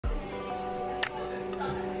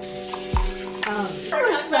I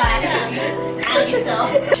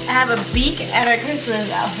have a beak and a Christmas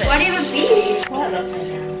outfit. Why do you have a beak? What? Upside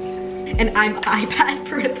down. And I'm iPad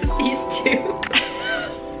parentheses too.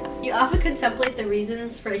 You often contemplate the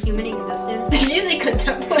reasons for human existence. Did you say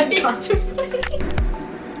contemplate? Contemplate.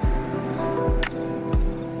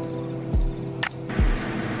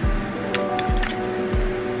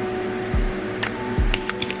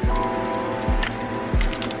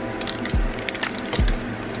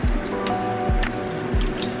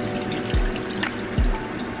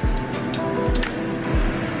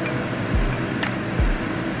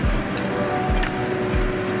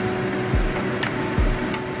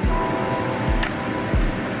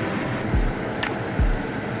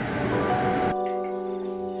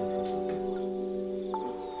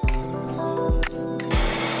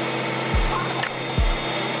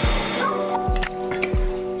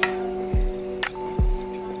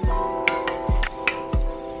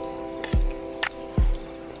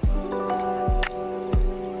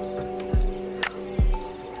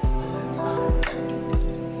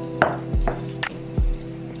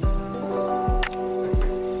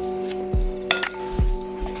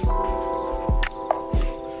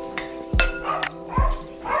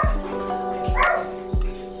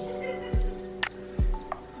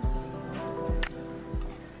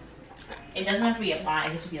 It doesn't have to be a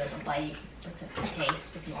bite, it should be like a bite. It's a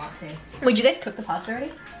taste if you want to. Wait, did you guys cook the pasta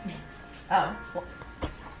already? Yeah. Oh.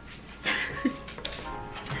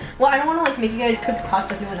 Well, I don't want to like make you guys cook the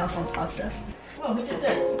pasta if no one else wants pasta. Whoa, who did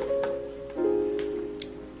this?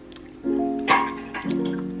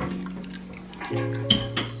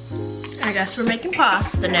 I guess we're making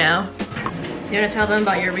pasta now. You want to tell them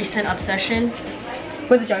about your recent obsession?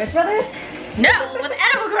 With the Jonas Brothers? No, with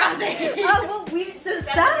Animal Crossing! Oh, well, we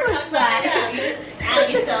established that. You just out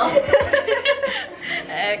yourself.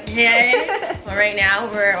 Okay. Well, right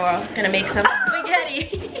now we're gonna make some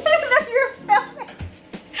spaghetti.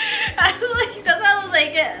 I was like, that sounds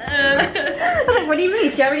like I was like, what do you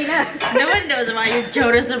mean? She already knows. No one knows about your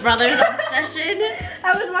Jonas Brothers obsession.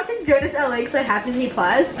 I was watching Jonas LA because I have Disney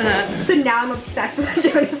Plus. So now I'm obsessed with the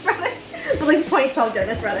Jonas Brothers. With like 2012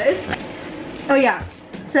 Jonas Brothers. Oh yeah.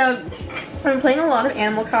 So I'm playing a lot of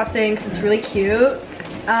Animal Crossing because it's really cute.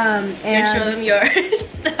 And show them your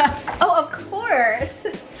stuff. Oh, of course.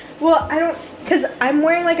 Well, I don't, because I'm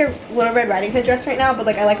wearing like a Little Red Riding Hood dress right now, but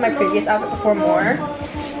like I like my previous outfit before more.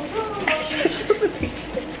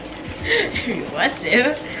 You want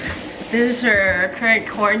to? This is her current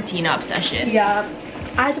quarantine obsession. Yeah.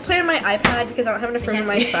 I had to play on my iPad because I don't have enough room on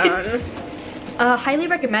my phone. Highly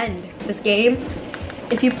recommend this game.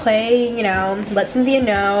 If you play, you know, let Cynthia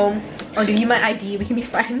know. I'll give you my ID, we can be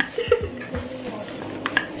friends.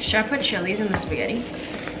 Should I put chilies in the spaghetti?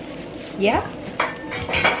 Yeah.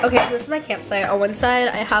 Okay, so this is my campsite. On one side,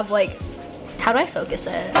 I have like, how do I focus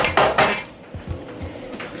it?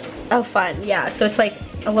 Oh, fun. Yeah, so it's like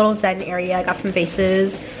a little zen area. I got some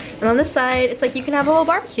vases. And on this side, it's like you can have a little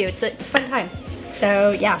barbecue. It's a fun time.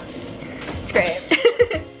 So yeah, it's great.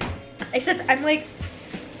 Except I'm like,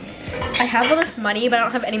 I have all this money, but I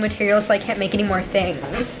don't have any materials, so I can't make any more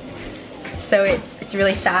things. So it's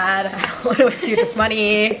really sad. I don't know what to do with this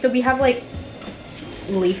money. So we have like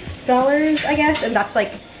leaf flowers, I guess, and that's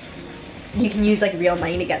like, you can use like real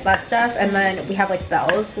money to get that stuff. And then we have like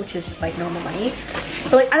bells, which is just like normal money.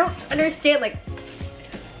 But like, I don't understand, like,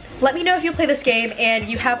 let me know if you play this game and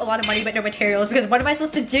you have a lot of money but no materials, because what am I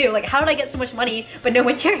supposed to do? Like, how did I get so much money but no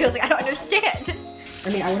materials? Like, I don't understand. I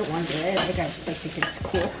mean, I wouldn't want to do it. I think I just like think it's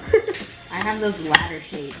cool. I have those ladder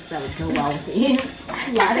shapes that would go well with these.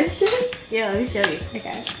 Ladder shapes? Yeah, let me show you.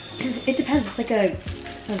 Okay. It depends. It's like a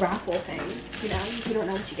raffle thing. You know, you don't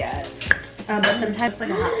know what you get. But sometimes It's like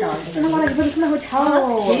a hot dog. oh my god, I can put this in the hotel.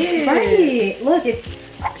 Oh, that's cute. Right. Look, it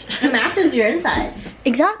matches your inside.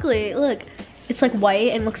 exactly. Look, it's like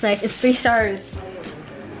white and looks nice. It's 3 stars.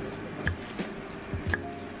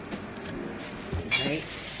 Right?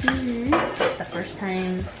 The first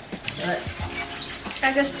time.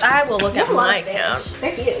 I guess I will look at my account.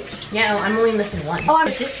 They're huge. Yeah, I'm only missing one. Oh,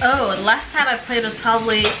 Oh, last time I played was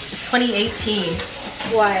probably 2018.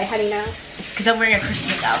 why? How do you know? Because I'm wearing a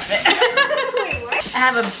Christmas outfit. Wait, what? I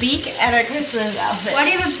have a beak and a Christmas outfit. Why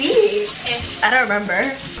do you have a beak? I don't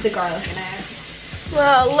remember. The garlic in it.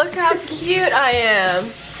 Well, look how cute I am.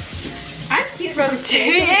 I'm cute From 2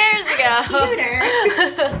 years ago. Cuter.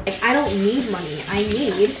 I don't need money. I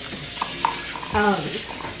need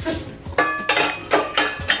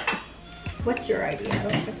what's your idea?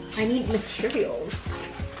 I need materials.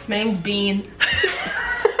 My name's Bean.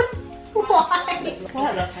 Why? Pull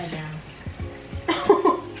it upside down.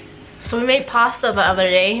 So we made pasta the other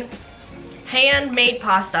day. handmade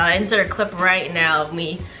pasta. Insert a clip right now of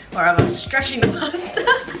me or of us stretching the pasta.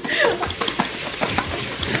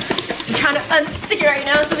 I'm trying to unstick it right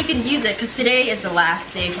now so we can use it because today is the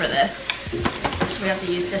last day for this. So we have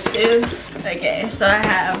to use this soon. Okay, so I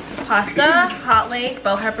have pasta, hot link,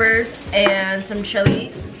 bell peppers, and some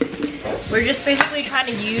chilies. We're just basically trying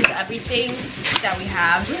to use everything that we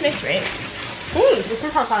have. Ooh, nice ring. Hey, this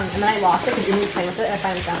is how fun. And then I lost it because you didn't play with it and I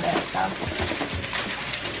finally found it. So.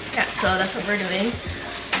 Yeah, so that's what we're doing.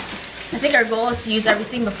 I think our goal is to use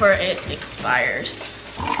everything before it expires.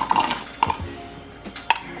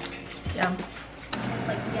 Yeah.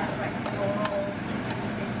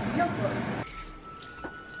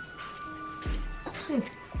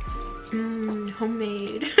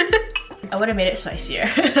 Homemade. I would have made it spicier,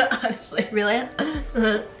 honestly. Really?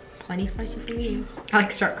 Plenty spicy for me. I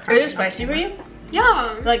like start crying. Is it spicy for you?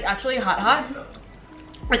 Yeah. Like actually hot?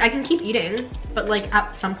 Like I can keep eating, but like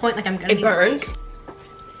at some point, like I'm gonna. It burns.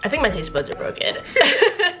 I think my taste buds are broken.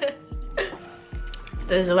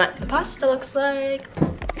 This is what the pasta looks like.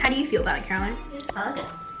 How do you feel about it, Caroline? I like it.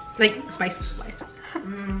 Like spice.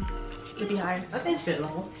 Could be higher. I think it's good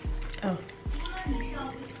level. Oh.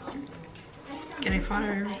 Getting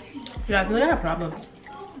hotter. Yeah, I feel like I have a problem.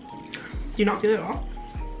 Do you not feel it at all?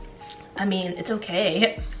 I mean, it's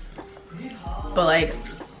okay. But like,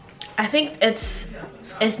 I think it's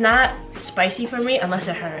not spicy for me unless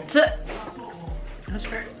it hurts. That's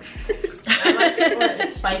fair. I like it when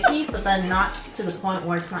it's spicy, but then not to the point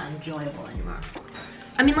where it's not enjoyable anymore.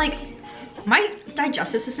 I mean, like, my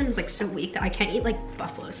digestive system is like so weak that I can't eat like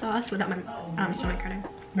buffalo sauce without my stomach hurting.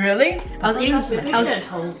 Really? I was eating. You should have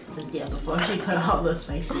told Cynthia before she put all the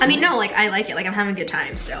spicy. I mean, no, like I like it. Like I'm having a good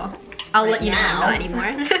time still. I'll let you know now. not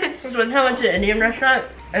anymore. So one time I went to an Indian restaurant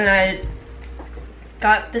and I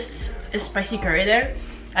got this spicy curry there.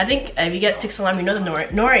 I think if you get 6 alarm, you know the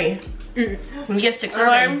nori. When you get 6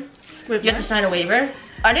 alarm, you have to sign a waiver.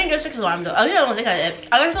 I didn't get 6 alarm though. I don't think I did.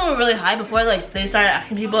 I got someone really high before like they started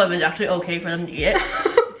asking people if it was actually okay for them to eat it.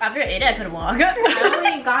 After I ate it, I couldn't walk. I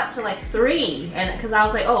only got to like 3, and because I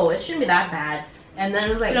was like, oh, it shouldn't be that bad. And then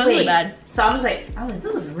it was like, It was wait. really bad. So I was like,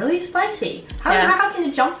 this is really spicy. Yeah. How can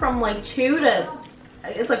it jump from like 2 to,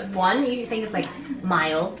 it's like 1, you think it's like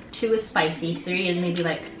mild, 2 is spicy, 3 is maybe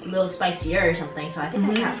like a little spicier or something. So I think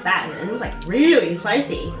I got that, and it was like really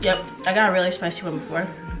spicy. Yep, I got a really spicy one before.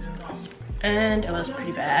 And it was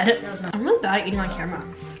pretty bad. I'm really bad at eating on camera.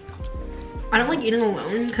 I don't like eating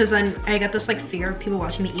alone because then I get this like fear of people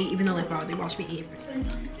watching me eat, even though like wow, they watch me eat.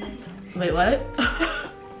 Wait, what?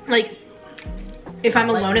 Like, if I'm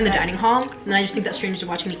alone in the dining hall, then I just think that strangers are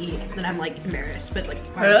watching me eat. Then I'm like embarrassed. But like,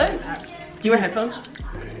 why would I Really? do that? Do you wear headphones?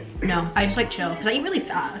 No, I just like chill because I eat really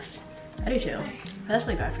fast. I do too. That's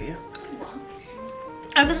really bad for you.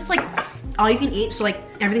 I guess it's like all you can eat, so like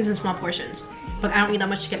everything's in small portions. But I don't eat that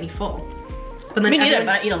much to get me full. But then Me neither,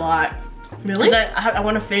 everyone- but I eat a lot. Really? I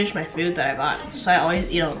want to finish my food that I bought, so I always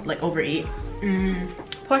eat like overeat.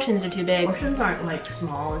 Portions are too big. Portions aren't like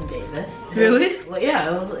small in Davis. Really? Well,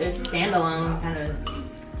 yeah, it's standalone kind of.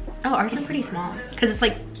 Oh, ours are pretty small. Cause it's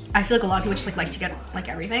like I feel like a lot of people just like to get like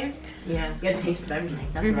everything. Yeah, you get a taste of everything.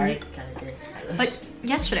 That's what I kind of did. Like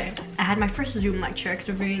yesterday, I had my first Zoom lecture because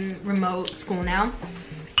we're doing remote school now,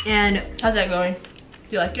 and How's that going?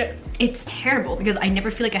 Do you like it? it's terrible because I never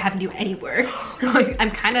feel like I have to do any work. Like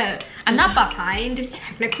I'm not behind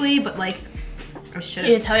technically, but like I should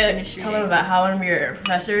have. Tell them about how one of your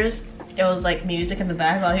professors, it was like music in the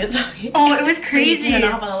back while he was talking. Oh, it was So you crazy. turn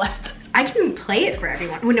it off on the left. I can play it for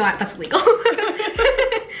everyone. Well, no, that's illegal.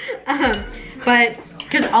 But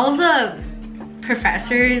because all of the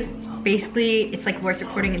professors, basically, it's like voice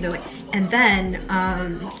recording, and they're like, and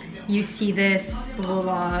then you see this, blah, blah,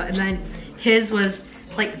 blah, and then his was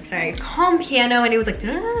like, sorry, calm piano, and it was like,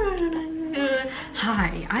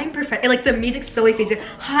 hi, I'm Professor, like the music slowly fades in,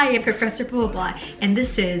 hi, I'm Professor blah, blah, blah, and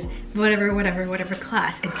this is whatever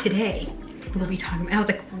class, and today, we'll be talking about, and I was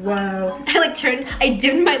like, whoa. I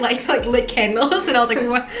dimmed my lights, like lit candles, and I was like,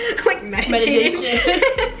 what, like meditating.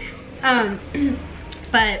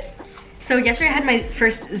 But, so yesterday I had my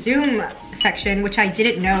first Zoom section, which I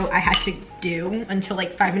didn't know I had to do until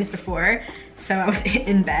like 5 minutes before. So I was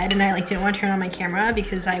in bed and I like didn't want to turn on my camera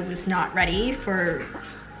because I was not ready for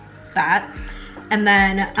that. And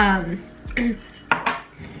then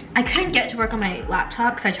I couldn't get to work on my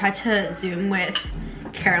laptop because I tried to Zoom with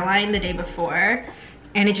Caroline the day before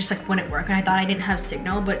and it just like wouldn't work, and I thought I didn't have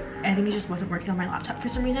signal, but I think it just wasn't working on my laptop for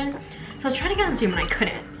some reason. So I was trying to get on Zoom and I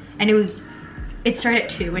couldn't, and it started at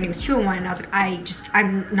 2 and it was 2:01 and I was like,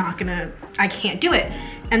 I can't do it.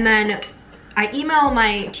 And then I email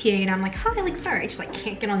my TA and I'm like, hi, like sorry, I just like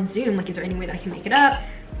can't get on Zoom, like is there any way that I can make it up?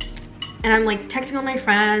 And I'm like texting all my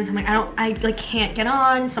friends. I'm like, I like can't get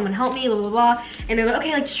on. Someone help me, blah, blah, blah. And they're like,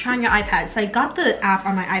 okay, like just try on your iPad. So I got the app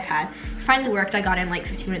on my iPad. It finally worked. I got in like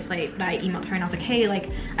 15 minutes late, but I emailed her and I was like, hey,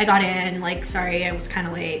 like I got in, like sorry, I was kind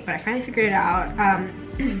of late, but I finally figured it out.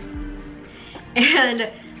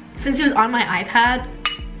 And since it was on my iPad,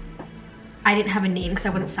 I didn't have a name because I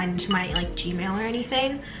wasn't signed into my like Gmail or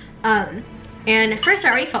anything. And at first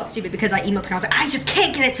I already felt stupid because I emailed her. I was like, I just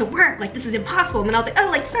can't get it to work. Like, this is impossible. And then I was like, oh,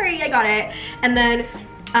 like, sorry, I got it. And then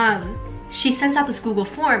she sends out this Google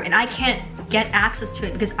form and I can't get access to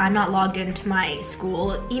it because I'm not logged into my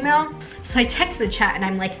school email. So I text the chat and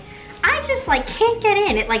I'm like, I just like can't get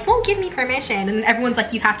in. It like won't give me permission. And everyone's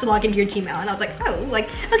like, you have to log into your Gmail. And I was like, oh, like,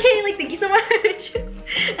 okay, like, thank you so much.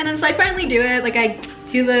 And then so I finally do it. Like, I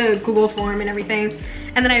do the Google form and everything.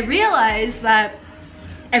 And then I realized that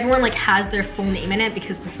everyone like has their full name in it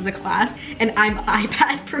because this is a class, and I'm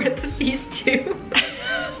iPad parentheses 2.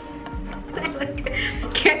 I like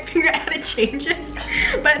can't figure out how to change it.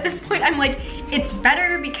 But at this point I'm like, it's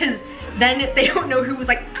better because then they don't know who was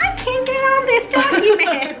like, I can't get on this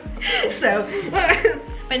document. So,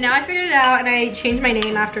 but now I figured it out and I changed my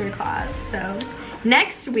name after the class. So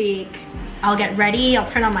next week I'll get ready, I'll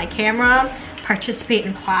turn on my camera, participate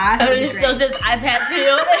in class. Oh, it still says iPad 2.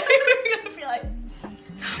 We're gonna be like,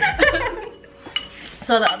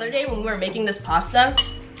 so the other day when we were making this pasta,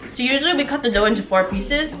 so usually we cut the dough into 4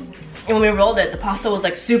 pieces, and when we rolled it, the pasta was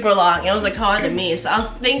like super long. It was like taller than me. So I was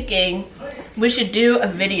thinking we should do a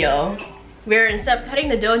video where instead of cutting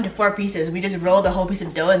the dough into 4 pieces, we just roll the whole piece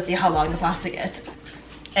of dough and see how long the pasta gets,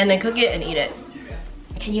 and then cook it and eat it.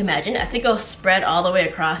 Can you imagine? I think it'll spread all the way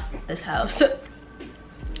across this house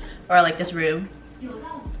or like this room.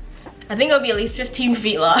 I think it'll be at least 15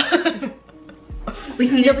 feet long. We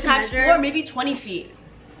can use times 4, maybe 20 feet.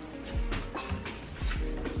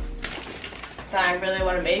 That I really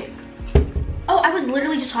want to make. Oh, I was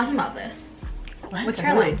literally just talking about this. What? With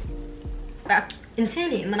Caroline. Back in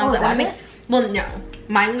Sandy. And then I was like, I want to make. Well, no.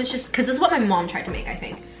 Mine was just, because this is what my mom tried to make, I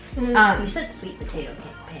think. You said sweet potato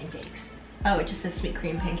pancakes. Oh, it just says sweet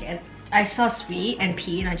cream pancake. I saw sweet and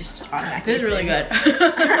pea and I just automatically. This is really good.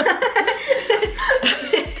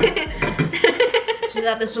 She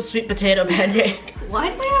thought this was sweet potato pancake. Why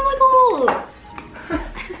do I have like a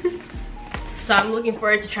little? So I'm looking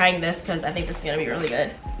forward to trying this because I think this is gonna be really good.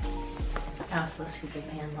 I was supposed to go to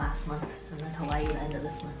Japan last month and then Hawaii the end of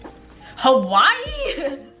this month.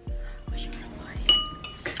 Hawaii? We should go to Hawaii.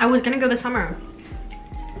 I was gonna go this summer.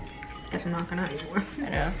 Guess I'm not gonna anymore. I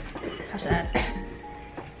know. How sad.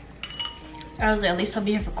 I was like, at least I'll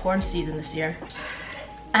be here for corn season this year.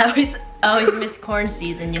 I always miss corn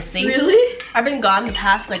season, you see? Really? I've been gone the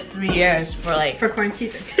past like 3 years for like... For corn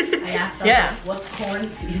season. I asked yeah. What's corn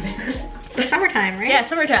season? The summertime, right? Yeah,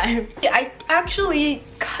 summertime. I actually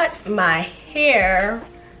cut my hair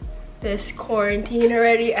this quarantine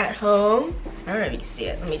already at home. I don't know if you can see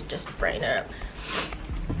it. Let me just brighten it up.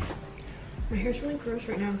 My hair's really gross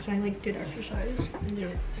right now because I like did exercise.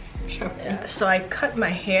 Yeah, so I cut my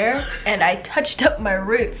hair and I touched up my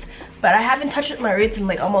roots, but I haven't touched up my roots in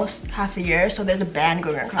like almost half a year, so there's a band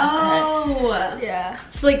going across my head. Oh! Yeah.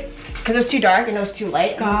 So like, because it was too dark and it was too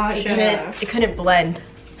light. Gotcha. It couldn't blend.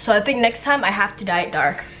 So I think next time I have to dye it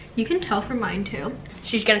dark. You can tell from mine too.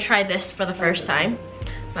 She's gonna try this for the first time.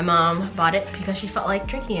 My mom bought it because she felt like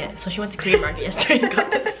drinking it. So she went to Korean Market yesterday and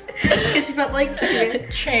got this. Because she felt like drinking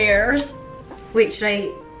it. Chairs. Wait, should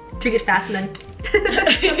I drink it fast and then?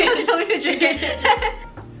 She told me to drink it.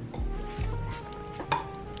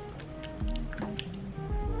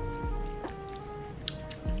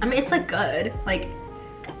 I mean, it's like good, like,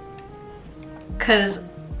 cause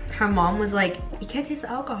her mom was like, you can't taste the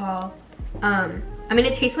alcohol. I mean,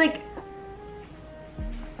 it tastes like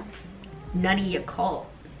nutty occult.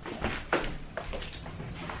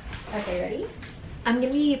 Okay, ready? I'm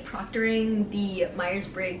gonna be proctoring the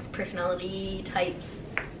Myers-Briggs Personality Types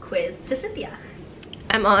quiz to Cynthia.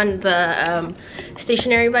 I'm on the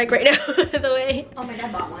stationary bike right now, by the way. Oh, my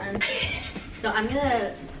dad bought one. So I'm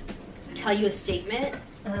gonna tell you a statement,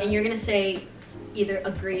 and you're gonna say either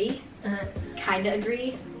agree, kinda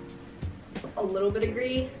agree, a little bit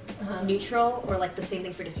agree, neutral, or like the same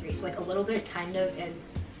thing for disagree. So like a little bit, kind of, and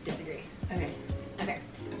disagree. Okay. Okay.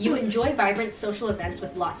 You enjoy vibrant social events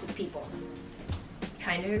with lots of people.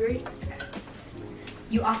 Kind of agree. Okay.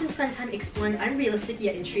 You often spend time exploring unrealistic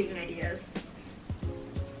yet intriguing ideas.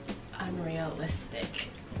 Unrealistic.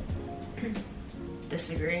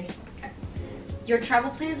 Disagree. Okay. Your travel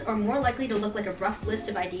plans are more likely to look like a rough list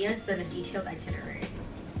of ideas than a detailed itinerary.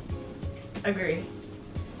 Agree.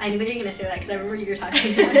 I knew you were gonna say that because I remember you were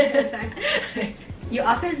talking to me one time. You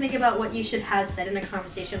often think about what you should have said in a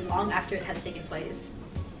conversation long after it has taken place.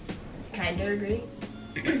 Kinda agree.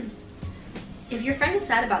 If your friend is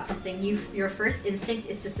sad about something, your first instinct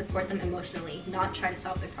is to support them emotionally, not try to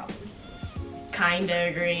solve their problem. Kinda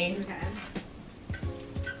agree. Okay.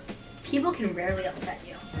 People can rarely upset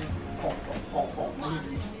you.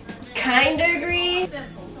 Kinda agree.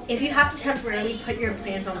 If you have to temporarily put your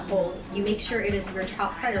plans on hold, you make sure it is your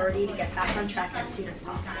top priority to get back on track as soon as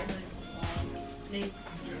possible.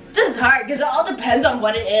 This is hard because it all depends on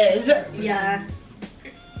what it is. Yeah.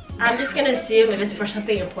 I'm just gonna assume if it's for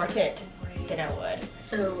something important, then I would.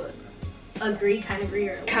 So, agree, kind of agree,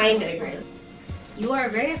 or Kinda agree. You are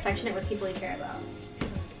very affectionate with people you care about.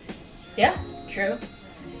 Yeah, true.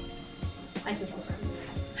 I can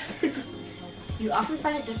confirm. You often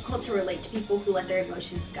find it difficult to relate to people who let their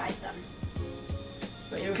emotions guide them.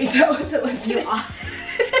 Wait, repeat that. Wasn't listening. You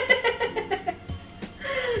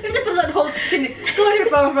If it puts on hold, you can go on your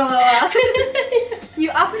phone for a little while. You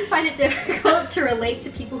often find it difficult to relate to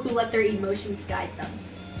people who let their emotions guide them.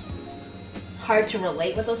 Hard to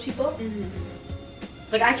relate with those people. Mm-hmm.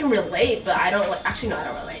 Like I can relate, but I don't. Actually, no, I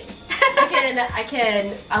don't relate.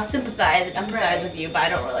 I'll sympathize and empathize with you, but I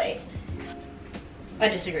don't relate. I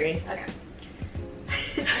disagree. Okay.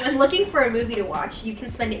 When looking for a movie to watch, you can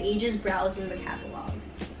spend ages browsing the catalog.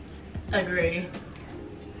 Agree.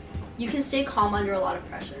 You can stay calm under a lot of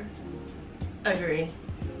pressure. Agree. I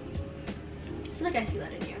feel like I see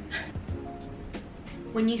that in you.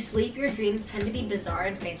 When you sleep, your dreams tend to be bizarre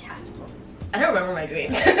and fantastical. I don't remember my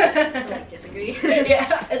dreams. So, like, disagree.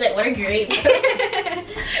 Yeah, I was like, what are dreams?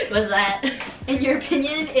 What's that? In your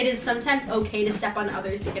opinion, it is sometimes okay to step on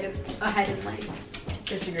others to get ahead in life.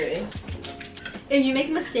 Disagree. If you make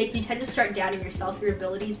a mistake, you tend to start doubting yourself, your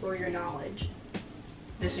abilities, or your knowledge.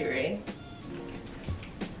 Disagree.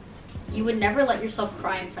 You would never let yourself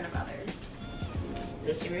cry in front of others.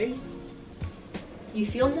 Disagree. You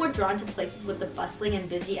feel more drawn to places with a bustling and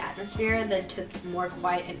busy atmosphere than to more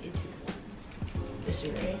quiet and intimate ones.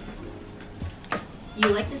 Disagree. You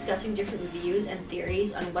like discussing different views and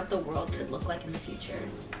theories on what the world could look like in the future.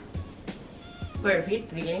 Wait, repeat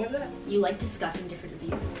the beginning of that? You like discussing different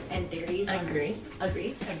views and theories on... Agree.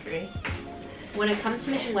 Agree? Agree. When it comes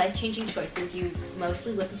to making life-changing choices, you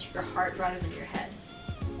mostly listen to your heart rather than your head.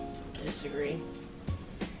 Disagree.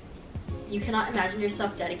 You cannot imagine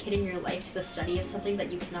yourself dedicating your life to the study of something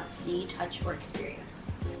that you cannot see, touch, or experience.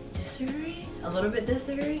 Disagree? A little bit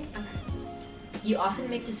disagree? Okay. You often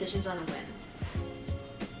make decisions on a whim.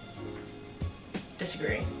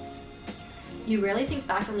 Disagree. You rarely think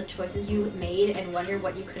back on the choices you made and wonder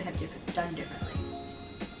what you could have done differently.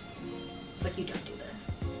 It's like you don't do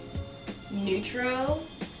this. Neutral?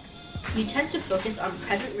 You tend to focus on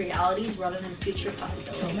present realities rather than future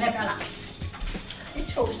possibilities.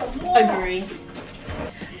 Agree.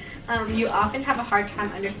 You often have a hard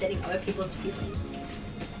time understanding other people's feelings.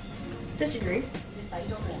 Disagree.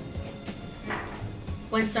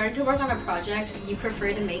 When starting to work on a project, you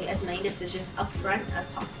prefer to make as many decisions up front as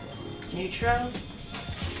possible. Neutral.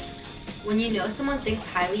 When you know someone thinks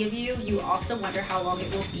highly of you, you also wonder how long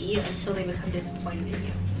it will be until they become disappointed in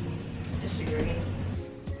you. Disagree.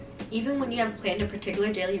 Even when you have planned a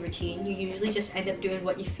particular daily routine, you usually just end up doing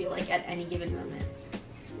what you feel like at any given moment.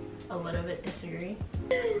 A little bit disagree.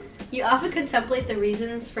 You often contemplate the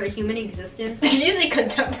reasons for human existence. You usually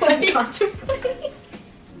contemplate. Contemplate.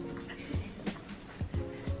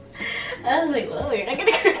 I was like, whoa, you're not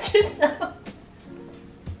gonna hurt yourself.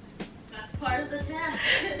 That's part of the test.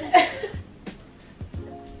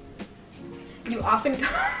 You often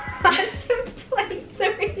contemplate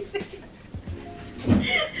the reason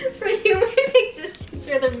for human existence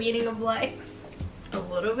or the meaning of life. A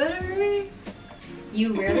little bit agree.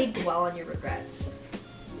 You rarely dwell on your regrets.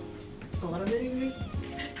 A little bit agree.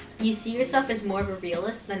 You see yourself as more of a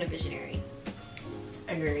realist than a visionary.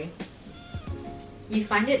 Agree. You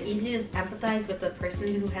find it easy to empathize with the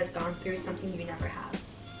person who has gone through something you never have.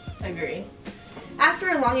 Agree.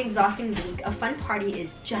 After a long, exhausting week, a fun party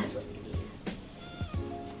is just what you need.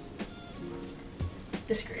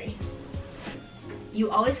 Disagree. You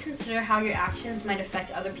always consider how your actions might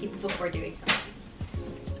affect other people before doing something.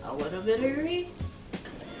 A little bit agree.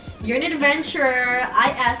 You're an adventurer,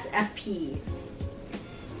 ISFP.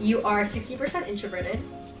 You are 60% introverted.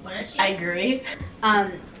 What is she? I agree.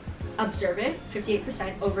 Observant,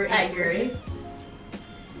 58%, over I agree.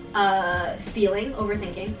 Feeling,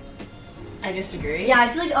 overthinking. I disagree. Yeah, I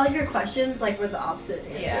feel like all your questions like were the opposite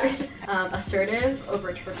answers. Yeah. Assertive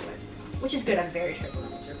over turbulent, which is good. I'm very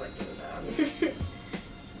turbulent, which is like really bad.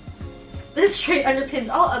 This trait underpins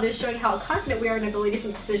all others, showing how confident we are in ability to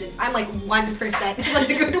make decisions. I'm like 1%, like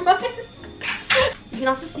the good one. can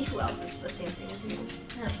also see who else is the same thing as you.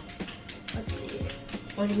 Yeah. Let's see.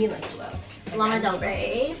 What do you mean, like who else? Lana Del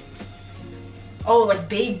Rey. Oh, like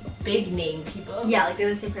big name people. Yeah, like they're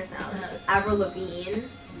the same personality. Avril Lavigne.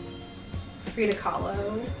 Frida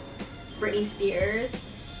Kahlo. Britney Spears.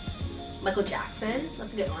 Michael Jackson.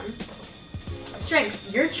 That's a good one.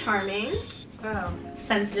 Strengths. You're charming. Wow.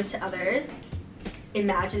 Sensitive to others.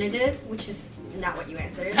 Imaginative, which is not what you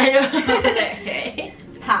answered. I know. Okay.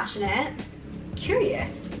 Passionate.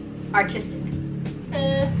 Curious. Artistic.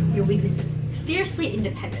 Your weaknesses. Fiercely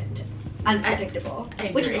independent. Unpredictable. I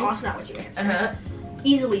which is agree. also not what you answered.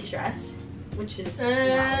 Easily stressed. Which is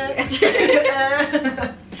not what you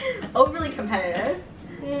answered. Overly competitive.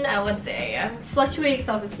 I would say, yeah. Fluctuating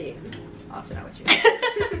self-esteem. Also not what you answered.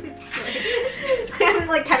 I'm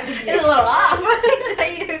like kind of confused. It's a little off. Did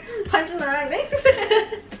I punch in the wrong things?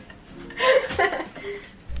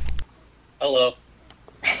 Hello.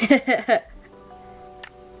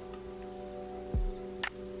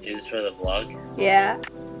 Is this for the vlog? Yeah.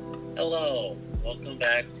 Hello. Welcome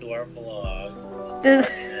back to our vlog. This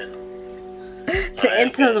And to I've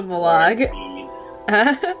Inta's been vlog.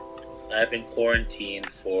 quarantined- I've been quarantined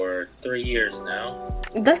for 3 years now.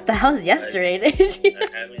 That the hell's yesterday, dude?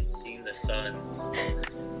 I haven't seen the sun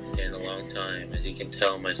in a long time. As you can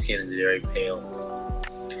tell, my skin is very pale.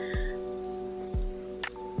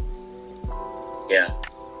 Yeah.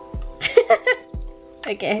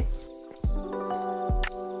 Okay.